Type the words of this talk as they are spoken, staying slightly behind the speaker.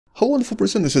Hello wonderful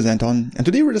person, this is Anton, and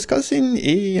today we're discussing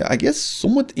a, I guess,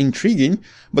 somewhat intriguing,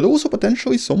 but also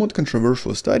potentially somewhat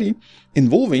controversial study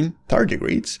involving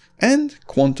tardigrades and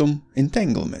quantum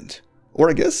entanglement.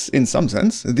 Or I guess, in some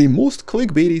sense, the most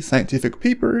clickbaity scientific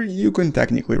paper you can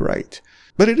technically write.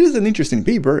 But it is an interesting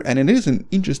paper, and it is an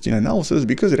interesting analysis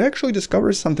because it actually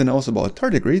discovers something else about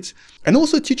tardigrades, and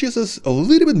also teaches us a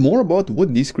little bit more about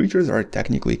what these creatures are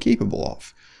technically capable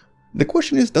of. The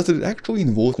question is, does it actually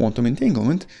involve quantum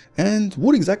entanglement, and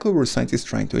what exactly were scientists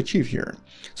trying to achieve here?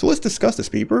 So let's discuss this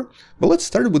paper, but let's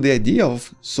start with the idea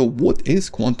of, so what is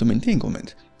quantum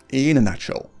entanglement? In a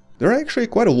nutshell. There are actually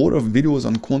quite a lot of videos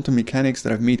on quantum mechanics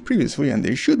that I've made previously, and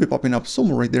they should be popping up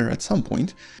somewhere right there at some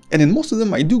point, and in most of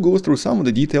them I do go through some of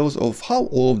the details of how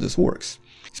all of this works.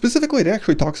 Specifically, it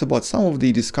actually talks about some of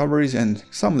the discoveries and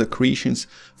some of the creations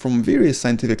from various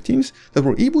scientific teams that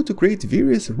were able to create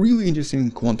various really interesting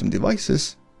quantum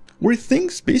devices, where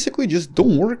things basically just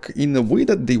don't work in the way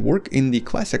that they work in the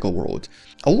classical world.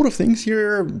 A lot of things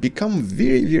here become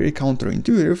very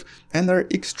counterintuitive and are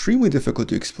extremely difficult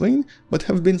to explain, but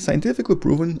have been scientifically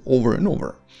proven over and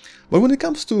over. But when it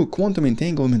comes to quantum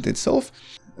entanglement itself,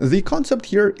 the concept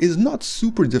here is not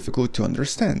super difficult to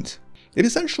understand. It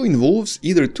essentially involves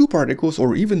either two particles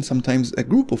or even sometimes a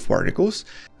group of particles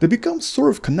that become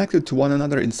sort of connected to one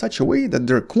another in such a way that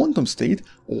their quantum state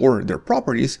or their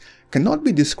properties cannot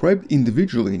be described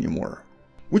individually anymore.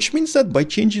 Which means that by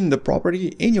changing the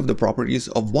property, any of the properties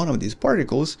of one of these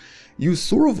particles, you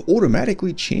sort of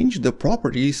automatically change the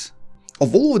properties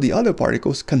of all of the other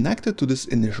particles connected to this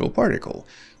initial particle.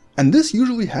 And this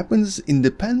usually happens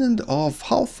independent of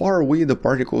how far away the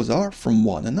particles are from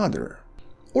one another.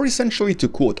 Or essentially, to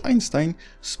quote Einstein,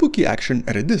 spooky action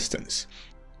at a distance.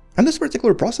 And this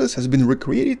particular process has been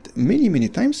recreated many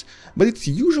times, but it's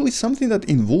usually something that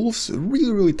involves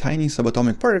really tiny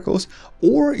subatomic particles,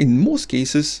 or in most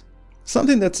cases,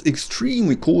 something that's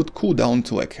extremely cooled down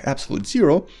to like absolute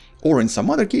zero, or in some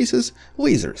other cases,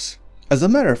 lasers. As a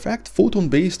matter of fact,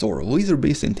 photon-based or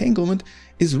laser-based entanglement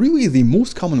is really the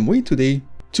most common way today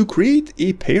to create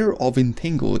a pair of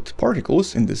entangled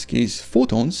particles, in this case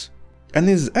photons, and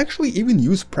is actually even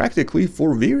used practically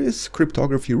for various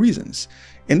cryptography reasons.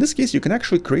 In this case, you can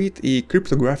actually create a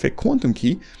cryptographic quantum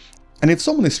key, and if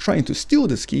someone is trying to steal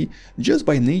this key, just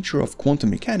by nature of quantum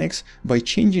mechanics, by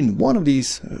changing one of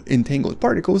these entangled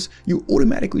particles, you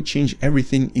automatically change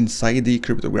everything inside the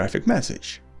cryptographic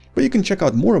message. But you can check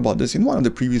out more about this in one of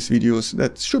the previous videos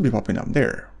that should be popping up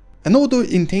there. And although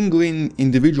entangling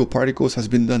individual particles has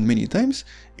been done many times,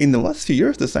 in the last few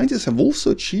years the scientists have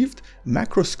also achieved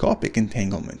macroscopic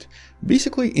entanglement,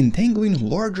 basically entangling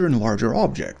larger and larger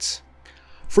objects.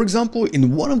 For example,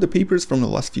 in one of the papers from the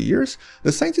last few years,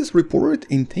 the scientists reported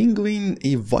entangling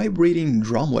a vibrating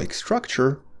drum-like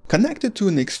structure connected to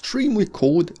an extremely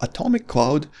cold atomic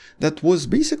cloud that was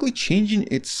basically changing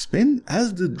its spin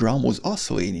as the drum was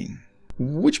oscillating.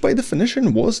 Which by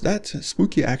definition was that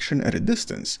spooky action at a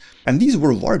distance. And these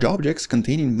were large objects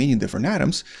containing many different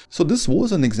atoms, so this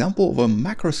was an example of a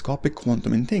macroscopic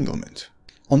quantum entanglement.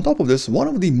 On top of this, one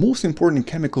of the most important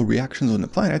chemical reactions on the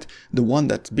planet, the one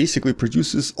that basically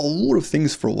produces a lot of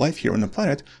things for life here on the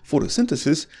planet,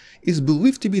 photosynthesis, is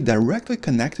believed to be directly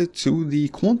connected to the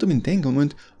quantum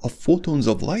entanglement of photons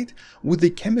of light with the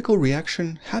chemical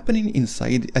reaction happening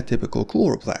inside a typical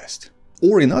chloroplast.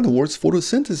 Or in other words,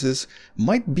 photosynthesis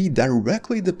might be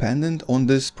directly dependent on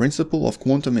this principle of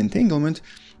quantum entanglement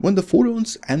when the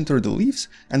photons enter the leaves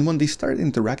and when they start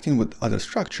interacting with other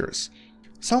structures.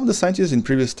 Some of the scientists in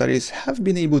previous studies have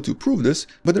been able to prove this,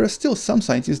 but there are still some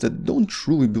scientists that don't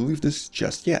truly believe this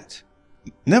just yet.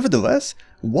 Nevertheless,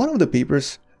 one of the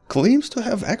papers claims to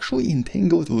have actually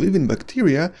entangled living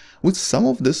bacteria with some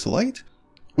of this light,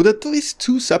 with at least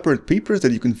two separate papers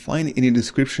that you can find in the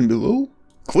description below,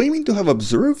 claiming to have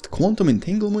observed quantum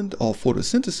entanglement of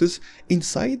photosynthesis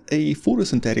inside a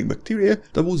photosynthetic bacteria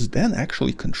that was then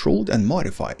actually controlled and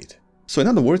modified. So in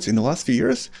other words, in the last few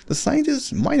years, the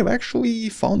scientists might have actually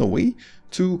found a way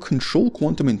to control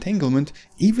quantum entanglement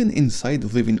even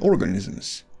inside living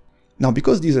organisms. Now,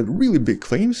 because these are really big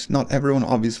claims, not everyone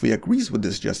obviously agrees with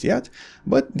this just yet,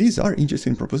 but these are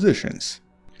interesting propositions.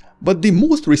 But the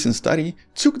most recent study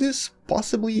took this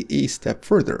possibly a step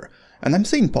further. And I'm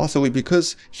saying possibly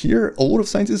because here a lot of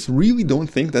scientists really don't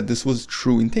think that this was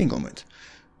true entanglement.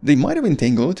 They might have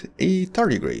entangled a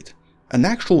tardigrade, an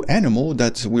actual animal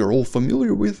that we're all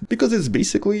familiar with because it's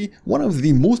basically one of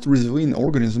the most resilient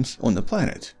organisms on the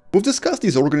planet. We've discussed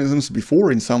these organisms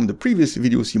before in some of the previous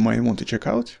videos you might want to check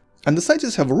out. And the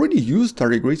scientists have already used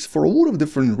tardigrades for a lot of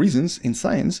different reasons in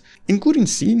science, including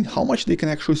seeing how much they can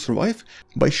actually survive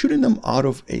by shooting them out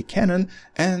of a cannon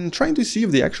and trying to see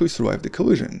if they actually survive the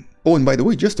collision. Oh, and by the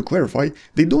way, just to clarify,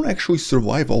 they don't actually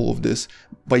survive all of this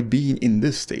by being in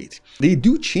this state. They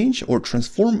do change or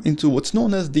transform into what's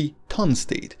known as the ton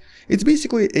state. It's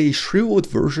basically a shriveled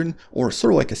version, or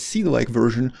sort of like a seed-like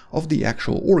version of the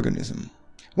actual organism.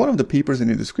 One of the papers in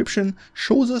the description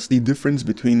shows us the difference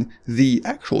between the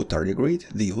actual tardigrade,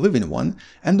 the living one,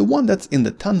 and the one that's in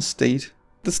the ton state,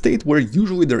 the state where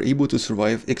usually they're able to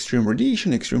survive extreme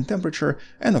radiation, extreme temperature,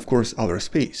 and of course outer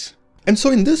space. And so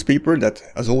in this paper that,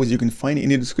 as always, you can find in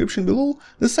the description below,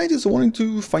 the scientists wanted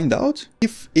to find out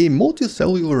if a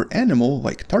multicellular animal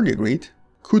like tardigrade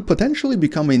could potentially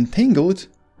become entangled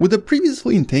with a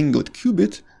previously entangled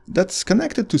qubit that's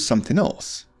connected to something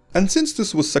else. And since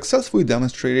this was successfully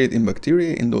demonstrated in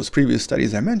bacteria in those previous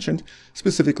studies I mentioned,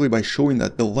 specifically by showing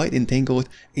that the light entangled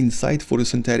inside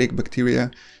photosynthetic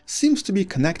bacteria seems to be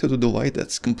connected to the light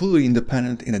that's completely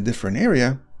independent in a different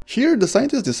area, here the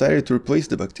scientists decided to replace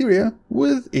the bacteria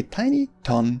with a tiny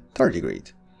ton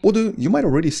tardigrade. Although you might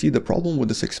already see the problem with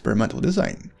this experimental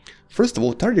design. First of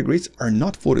all, tardigrades are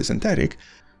not photosynthetic,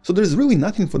 so there's really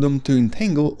nothing for them to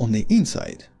entangle on the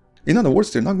inside. In other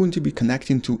words, they're not going to be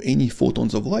connecting to any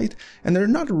photons of light, and they're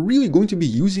not really going to be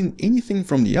using anything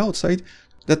from the outside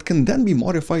that can then be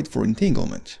modified for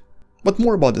entanglement. But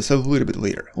more about this a little bit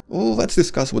later. Well, let's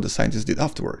discuss what the scientists did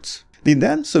afterwards. They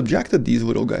then subjected these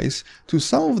little guys to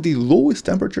some of the lowest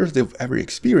temperatures they've ever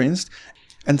experienced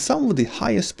and some of the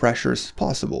highest pressures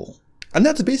possible. And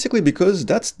that's basically because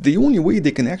that's the only way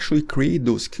they can actually create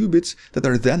those qubits that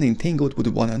are then entangled with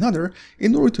one another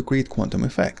in order to create quantum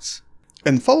effects.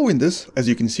 And following this, as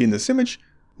you can see in this image,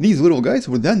 these little guys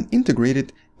were then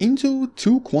integrated into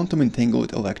two quantum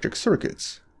entangled electric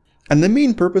circuits. And the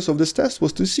main purpose of this test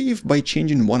was to see if by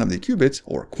changing one of the qubits,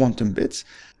 or quantum bits,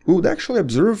 we would actually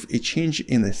observe a change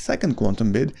in the second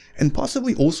quantum bit and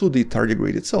possibly also the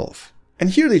tardigrade itself. And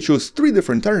here they chose 3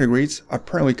 different tardigrades,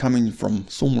 apparently coming from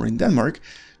somewhere in Denmark,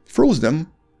 froze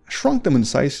them, shrunk them in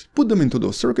size, put them into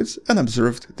those circuits and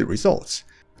observed the results.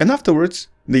 And afterwards,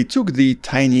 they took the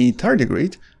tiny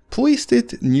tardigrade, placed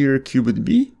it near qubit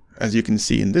B, as you can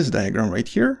see in this diagram right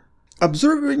here,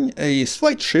 observing a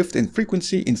slight shift in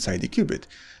frequency inside the qubit.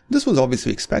 This was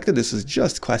obviously expected, this is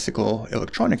just classical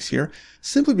electronics here,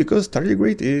 simply because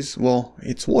tardigrade is, well,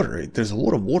 it's water, there's a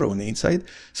lot of water on the inside,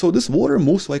 so this water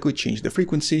most likely changed the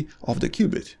frequency of the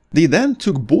qubit. They then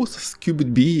took both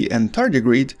qubit B and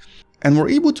tardigrade and were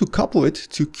able to couple it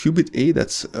to qubit A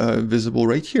that's visible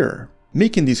right here,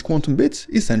 making these quantum bits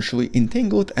essentially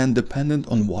entangled and dependent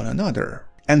on one another.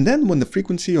 And then when the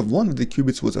frequency of one of the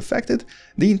qubits was affected,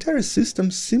 the entire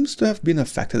system seems to have been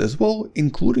affected as well,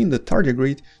 including the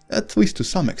tardigrade, at least to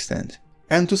some extent.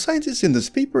 And to scientists in this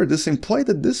paper, this implied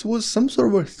that this was some sort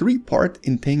of a 3-part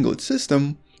entangled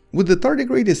system, with the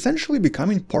tardigrade essentially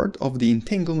becoming part of the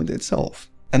entanglement itself.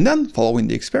 And then, following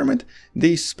the experiment,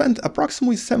 they spent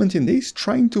approximately 17 days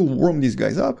trying to warm these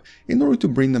guys up in order to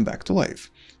bring them back to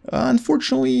life.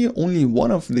 Unfortunately, only one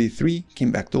of the 3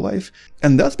 came back to life,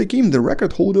 and thus became the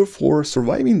record holder for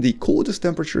surviving the coldest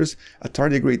temperatures a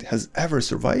tardigrade has ever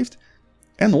survived,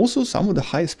 and also some of the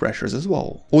highest pressures as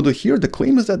well. Although here the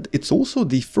claim is that it's also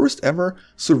the first ever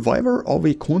survivor of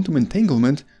a quantum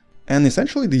entanglement, and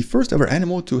essentially the first ever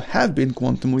animal to have been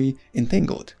quantumly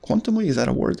entangled. Quantumly, is that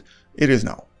a word? It is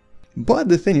now. But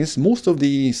the thing is, most of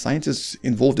the scientists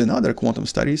involved in other quantum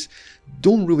studies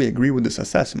don't really agree with this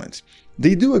assessment.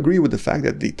 They do agree with the fact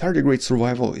that the tardigrade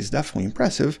survival is definitely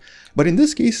impressive, but in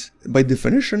this case, by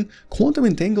definition, quantum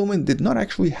entanglement did not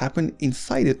actually happen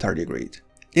inside the tardigrade.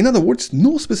 In other words,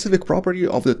 no specific property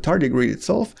of the tardigrade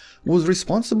itself was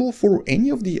responsible for any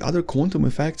of the other quantum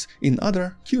effects in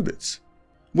other qubits.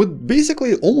 With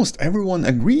basically almost everyone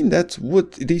agreeing that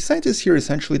what the scientists here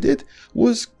essentially did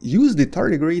was use the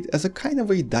tardigrade as a kind of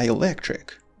a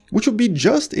dielectric, which would be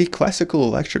just a classical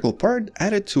electrical part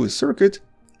added to a circuit,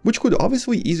 which could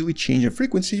obviously easily change in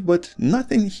frequency, but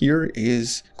nothing here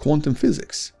is quantum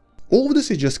physics. All of this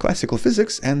is just classical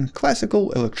physics and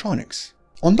classical electronics.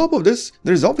 On top of this,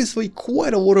 there's obviously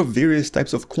quite a lot of various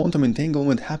types of quantum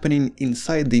entanglement happening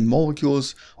inside the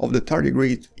molecules of the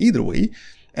tardigrade either way,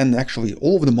 and actually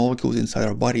all of the molecules inside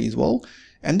our body as well,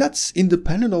 and that's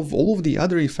independent of all of the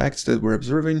other effects that we're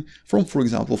observing from, for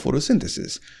example,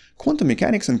 photosynthesis. Quantum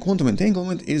mechanics and quantum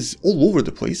entanglement is all over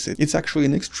the place. It's actually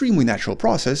an extremely natural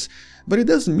process, but it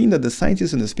doesn't mean that the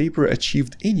scientists in this paper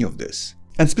achieved any of this.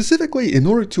 And specifically, in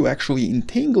order to actually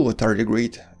entangle a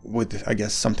tardigrade with, I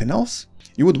guess, something else,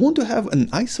 you would want to have an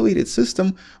isolated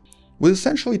system with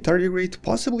essentially tardigrade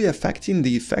possibly affecting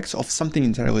the effects of something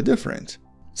entirely different,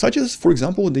 such as, for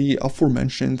example, the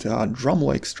aforementioned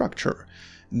drum-like structure.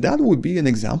 That would be an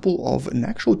example of an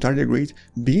actual tardigrade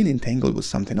being entangled with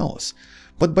something else.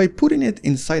 But by putting it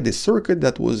inside a circuit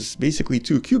that was basically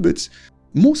 2 qubits,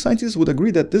 most scientists would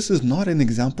agree that this is not an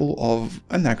example of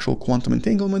an actual quantum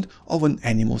entanglement of an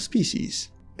animal species.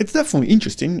 It's definitely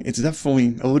interesting, it's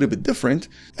definitely a little bit different,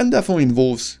 and definitely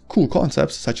involves cool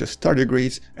concepts such as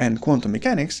tardigrades and quantum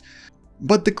mechanics,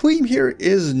 but the claim here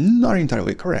is not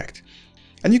entirely correct.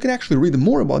 And you can actually read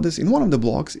more about this in one of the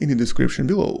blogs in the description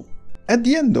below. At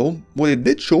the end though, what it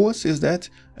did show us is that,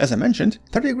 as I mentioned,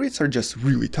 tardigrades are just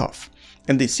really tough,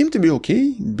 and they seem to be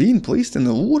okay being placed in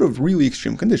a lot of really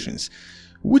extreme conditions,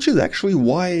 which is actually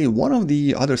why one of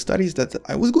the other studies that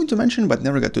I was going to mention but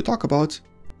never got to talk about,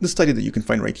 the study that you can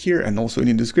find right here and also in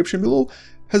the description below,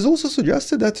 has also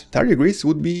suggested that tardigrades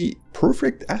would be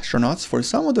perfect astronauts for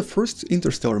some of the first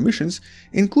interstellar missions,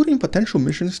 including potential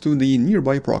missions to the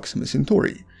nearby Proxima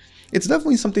Centauri. It's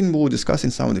definitely something we'll discuss in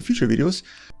some of the future videos,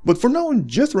 but for now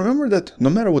just remember that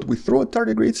no matter what we throw at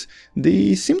tardigrades,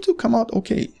 they seem to come out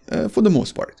okay, for the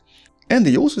most part. And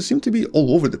they also seem to be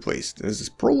all over the place. There's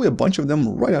probably a bunch of them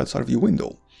right outside of your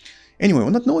window. Anyway,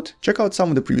 on that note, check out some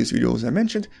of the previous videos I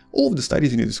mentioned, all of the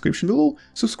studies in the description below,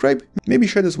 subscribe, maybe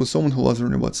share this with someone who loves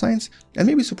learning about science, and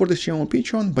maybe support this channel on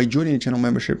Patreon by joining the channel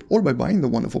membership or by buying the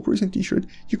Wonderful Person t-shirt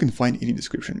you can find in the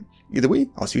description. Either way,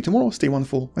 I'll see you tomorrow, stay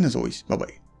wonderful, and as always, bye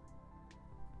bye.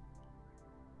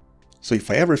 So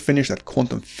if I ever finish that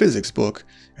quantum physics book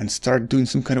and start doing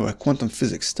some kind of a quantum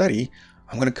physics study,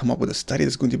 I'm going to come up with a study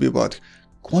that's going to be about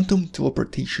quantum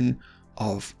teleportation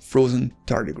of frozen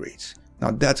tardigrades. Now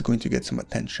that's going to get some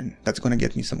attention, that's going to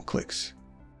get me some clicks.